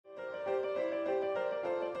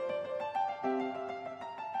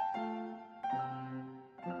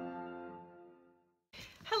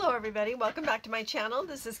everybody, welcome back to my channel.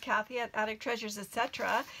 This is Kathy at Attic Treasures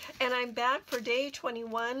Etc. And I'm back for day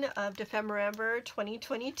 21 of Defember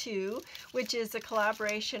 2022, which is a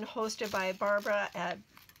collaboration hosted by Barbara at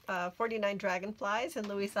 49 Dragonflies and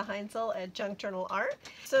Louisa Heinzel at Junk Journal Art.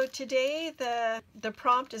 So today the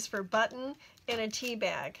prompt is for Button and a tea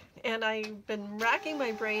bag, and I've been racking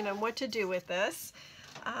my brain on what to do with this.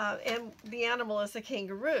 And the animal is a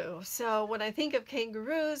kangaroo. So when I think of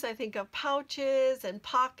kangaroos, I think of pouches and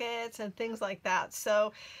pockets and things like that.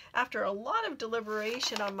 So after a lot of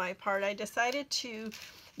deliberation on my part, I decided to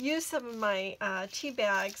use some of my tea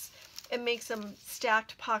bags and make some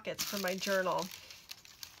stacked pockets for my journal.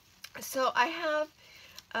 So I have,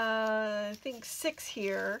 I think 6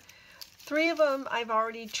 here. 3 of them I've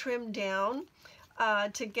already trimmed down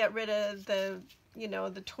to get rid of the,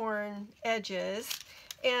 the torn edges.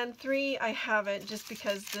 And 3 I haven't, just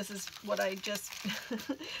because this is what I just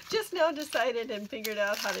now decided and figured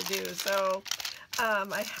out how to do. So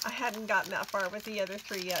I hadn't gotten that far with the other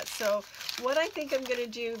 3 yet. So what I think I'm going to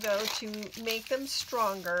do, though, to make them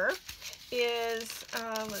stronger is,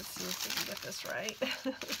 let's see if we can get this right,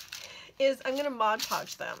 is I'm going to Mod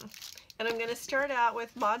Podge them. And I'm going to start out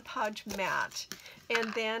with Mod Podge matte.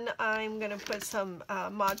 And then I'm going to put some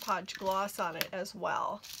Mod Podge gloss on it as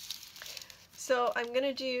well. So I'm going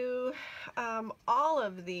to do all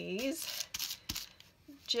of these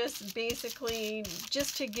just basically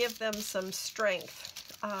just to give them some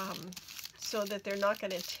strength so that they're not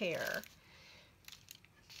going to tear.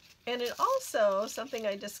 And it also, something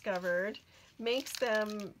I discovered, makes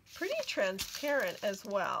them pretty transparent as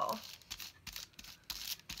well,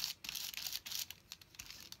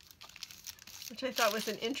 which I thought was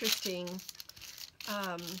an interesting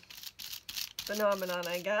phenomenon,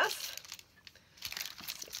 I guess.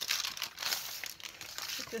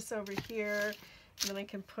 This over here, and then I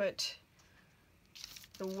can put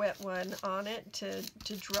the wet one on it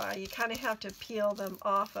to dry. You kind of have to peel them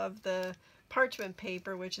off of the parchment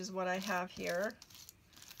paper, which is what I have here.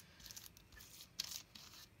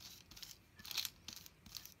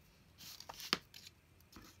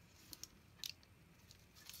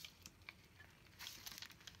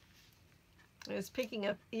 I was picking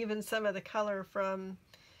up even some of the color from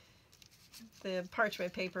the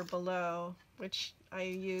parchment paper below, which I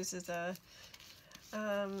use as a,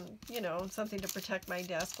 something to protect my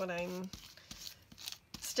desk when I'm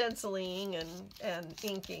stenciling and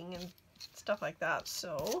inking and stuff like that.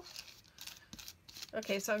 So,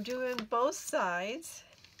 okay, so I'm doing both sides.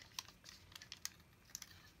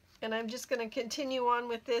 And I'm just going to continue on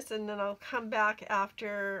with this, and then I'll come back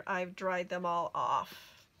after I've dried them all off.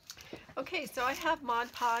 Okay, so I have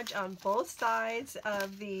Mod Podge on both sides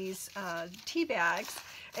of these tea bags,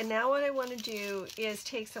 and now what I want to do is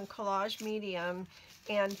take some collage medium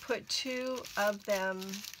and put 2 of them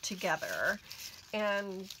together.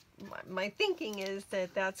 And my thinking is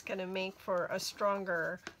that that's going to make for a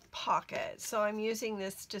stronger pocket. So I'm using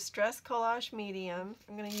this Distress Collage Medium.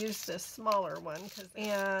 I'm going to use this smaller one,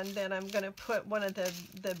 and then I'm going to put one of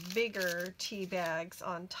the bigger tea bags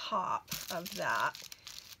on top of that.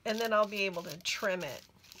 And then I'll be able to trim it.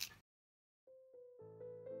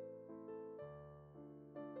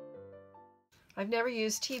 I've never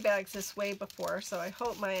used tea bags this way before, so I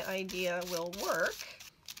hope my idea will work.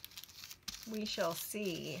 We shall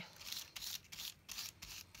see.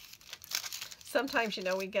 Sometimes,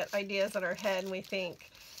 we get ideas in our head and we think,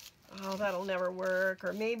 oh, that'll never work,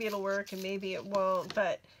 or maybe it'll work and maybe it won't.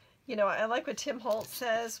 But, I like what Tim Holtz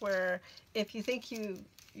says, where if you think you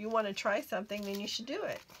want to try something, then you should do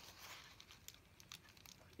it.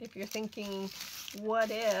 If you're thinking, what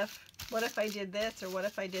if I did this, or what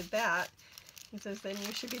if I did that, he says, then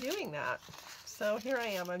you should be doing that. So here I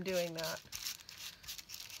am, I'm doing that.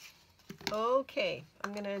 Okay,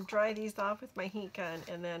 I'm going to dry these off with my heat gun,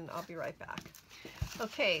 and then I'll be right back.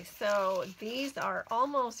 Okay, so these are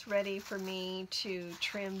almost ready for me to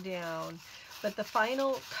trim down. But the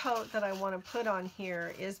final coat that I want to put on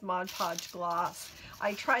here is Mod Podge gloss.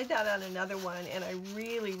 I tried that on another one, and I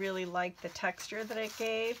really, really liked the texture that it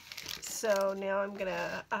gave. So now I'm going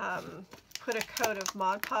to put a coat of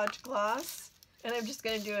Mod Podge gloss, and I'm just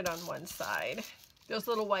going to do it on one side. Those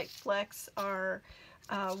little white flecks are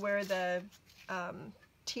where the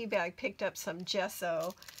tea bag picked up some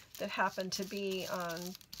gesso that happened to be on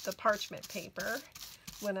the parchment paper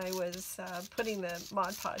when I was putting the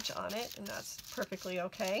Mod Podge on it, and that's perfectly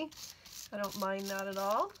okay. I don't mind that at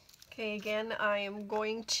all. Okay, again, I am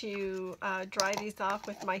going to dry these off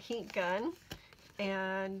with my heat gun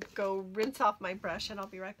and go rinse off my brush, and I'll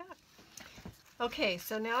be right back. Okay,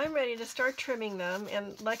 so now I'm ready to start trimming them,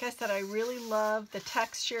 and like I said, I really love the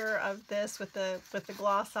texture of this with the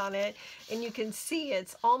gloss on it, and you can see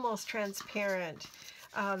it's almost transparent,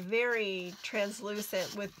 very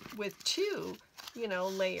translucent with two, you know,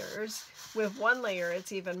 layers. With one layer,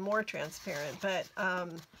 it's even more transparent, but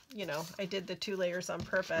you know, I did the 2 layers on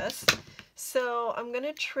purpose. So I'm going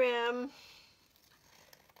to trim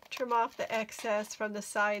off the excess from the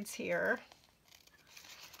sides here.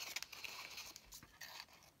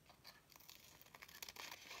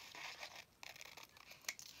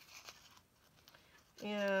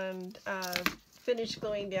 And finish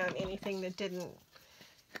gluing down anything that didn't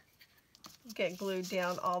get glued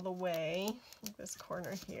down all the way. Like this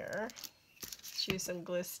corner here. Let's use some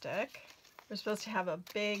glue stick. We're supposed to have a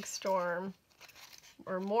big storm,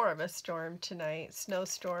 or more of a storm tonight.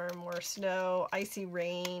 Snowstorm or snow, icy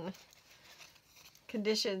rain.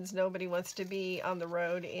 Conditions nobody wants to be on the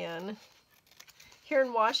road in. Here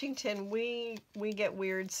in Washington, we get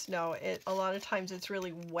weird snow. A lot of times it's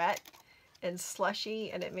really wet and slushy,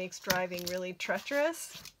 and it makes driving really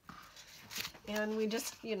treacherous. And we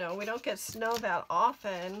just, you know, we don't get snow that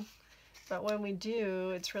often, but when we do,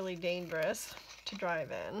 it's really dangerous to drive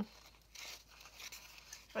in.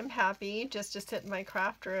 I'm happy just to sit in my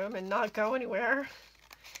craft room and not go anywhere.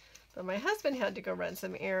 But my husband had to go run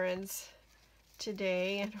some errands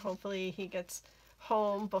today, and hopefully he gets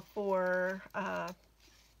home before,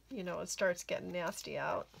 you know, it starts getting nasty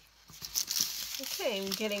out. Okay, I'm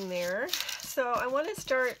getting there. So I want to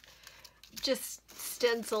start just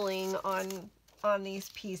stenciling on these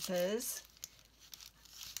pieces.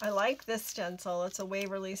 I like this stencil. It's a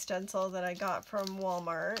Waverly stencil that I got from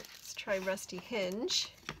Walmart. Let's try Rusty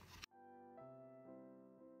Hinge.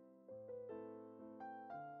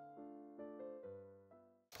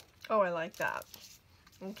 Oh, I like that.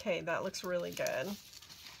 Okay, that looks really good.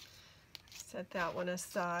 Set that one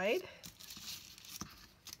aside.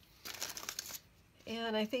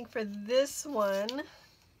 And I think for this one,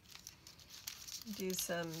 do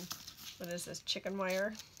some, what is this, chicken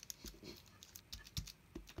wire?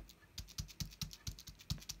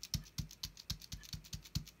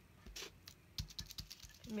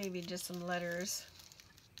 Maybe just some letters.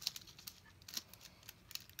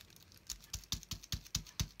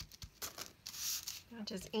 I'll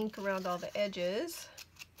just ink around all the edges.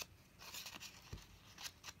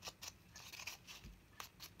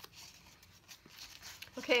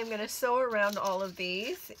 Okay, I'm going to sew around all of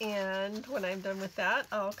these, and when I'm done with that,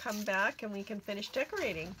 I'll come back and we can finish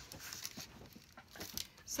decorating.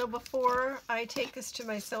 So before I take this to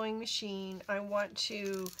my sewing machine, I want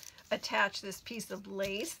to attach this piece of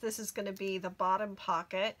lace. This is going to be the bottom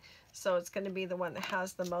pocket, so it's going to be the one that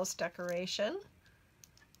has the most decoration.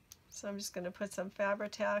 So I'm just going to put some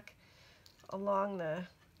Fabri-Tac along the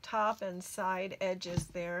top and side edges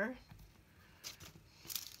there.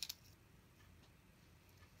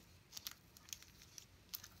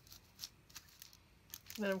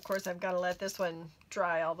 And then of course I've got to let this one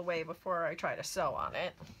dry all the way before I try to sew on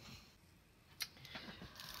it.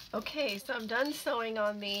 Okay, so I'm done sewing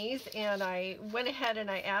on these, and I went ahead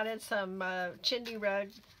and I added some chindi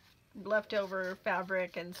rag leftover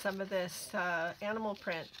fabric and some of this animal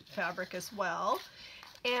print fabric as well.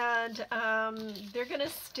 And they're going to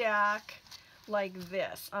stack like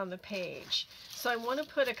this on the page. So I want to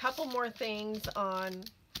put a couple more things on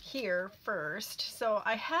here first. So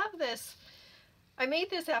I have this, I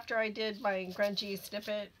made this after I did my grungy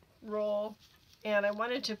snippet roll, and I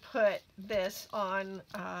wanted to put this on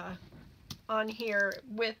here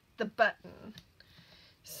with the button.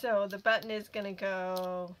 So the button is going to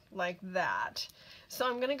go like that. So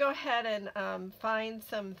I'm going to go ahead and find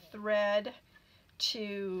some thread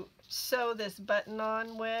to sew this button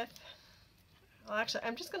on with. Well, actually,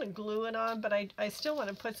 I'm just going to glue it on, but I still want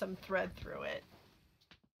to put some thread through it.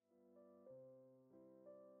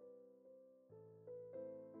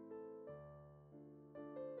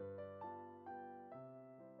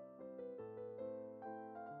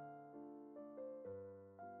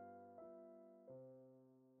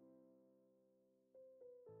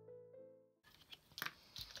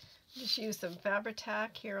 Just use some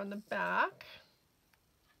Fabri-Tac here on the back.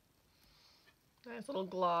 Nice little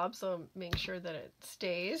glob, so make sure that it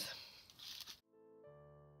stays.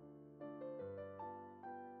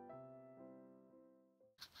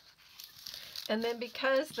 And then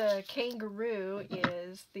because the kangaroo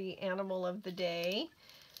is the animal of the day,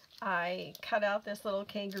 I cut out this little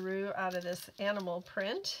kangaroo out of this animal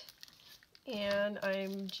print, and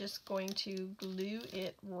I'm just going to glue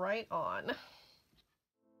it right on.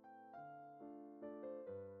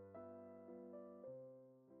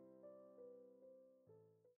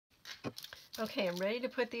 Okay, I'm ready to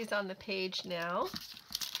put these on the page now.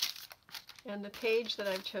 And the page that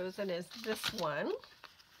I've chosen is this one.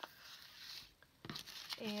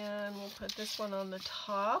 And we'll put this one on the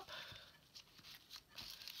top.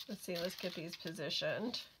 Let's see, let's get these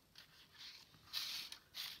positioned.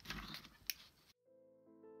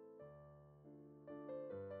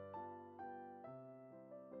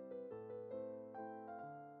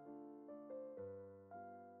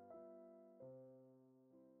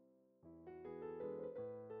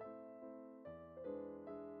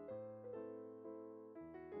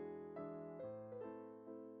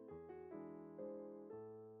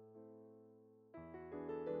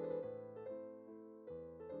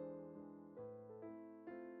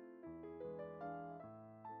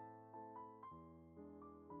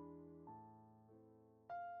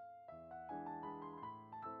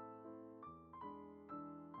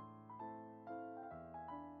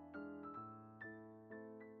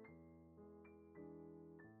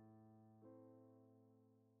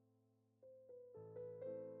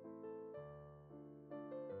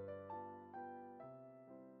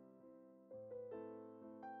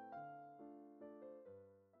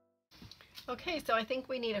 Okay, so I think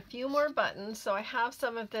we need a few more buttons. So I have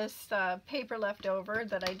some of this paper left over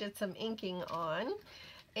that I did some inking on.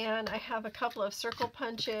 And I have a couple of circle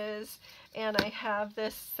punches, and I have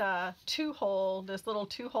this this little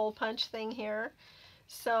two-hole punch thing here.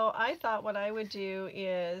 So I thought what I would do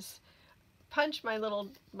is punch my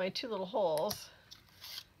two little holes,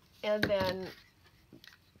 and then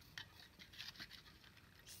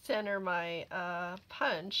center my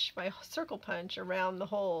my circle punch around the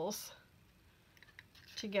holes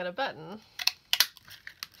to get a button.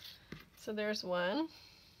 So there's one.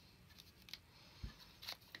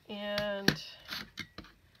 And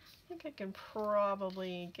I think I can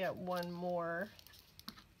probably get one more,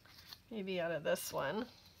 maybe out of this one.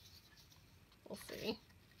 We'll see.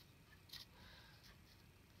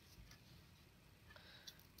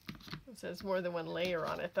 It says more than one layer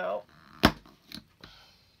on it though. There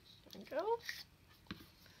we go.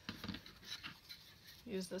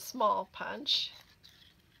 Use the small punch,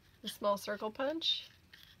 the small circle punch.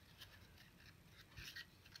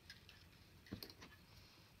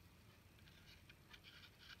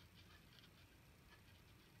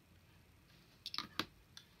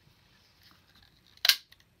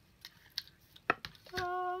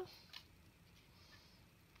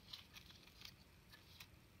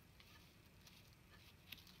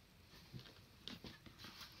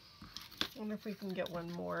 I wonder if we can get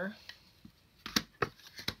one more.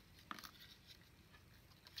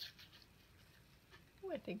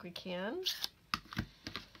 I think we can.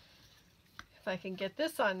 If I can get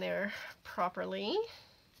this on there properly.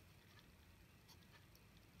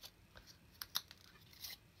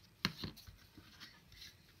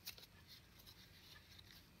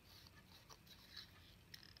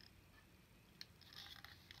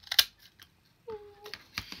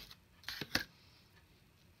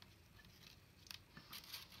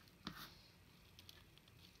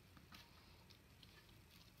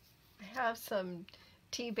 Have some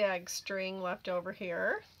Teabag string left over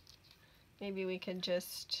here. Maybe we can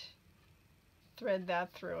just thread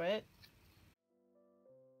that through it.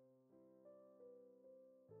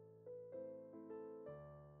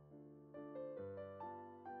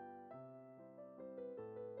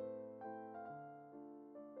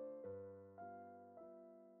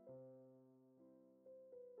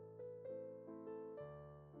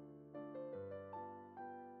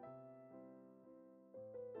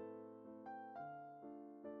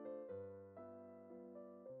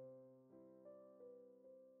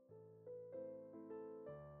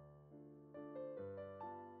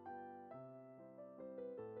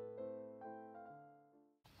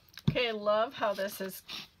 Okay, I love how this has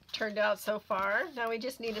turned out so far. Now we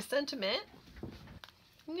just need a sentiment.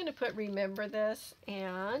 I'm going to put remember this,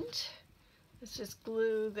 and let's just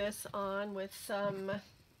glue this on with some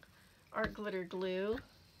art glitter glue.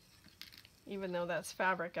 Even though that's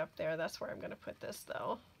fabric up there, that's where I'm going to put this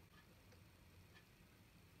though.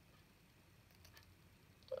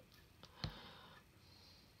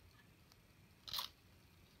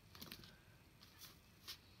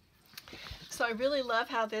 So I really love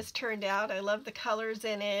how this turned out. I love the colors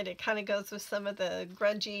in it. It kind of goes with some of the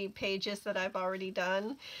grungy pages that I've already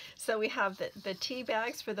done. So we have the tea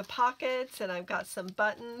bags for the pockets, and I've got some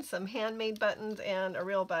buttons, some handmade buttons and a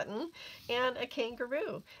real button, and a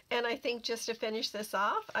kangaroo. And I think just to finish this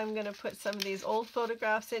off, I'm going to put some of these old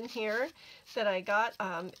photographs in here that I got.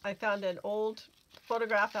 I found an old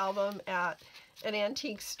photograph album at an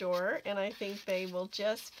antique store, and I think they will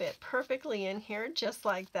just fit perfectly in here just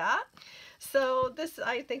like that. So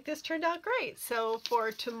I think this turned out great. So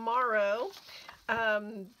for tomorrow,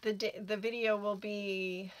 the video will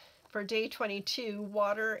be for day 22,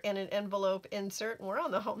 water and an envelope insert. And we're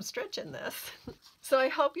on the home stretch in this. So I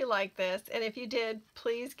hope you like this. And if you did,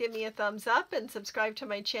 please give me a thumbs up and subscribe to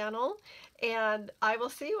my channel. And I will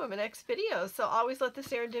see you in my next video. So always let the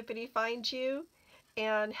serendipity find you.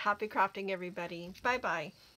 And happy crafting, everybody. Bye-bye.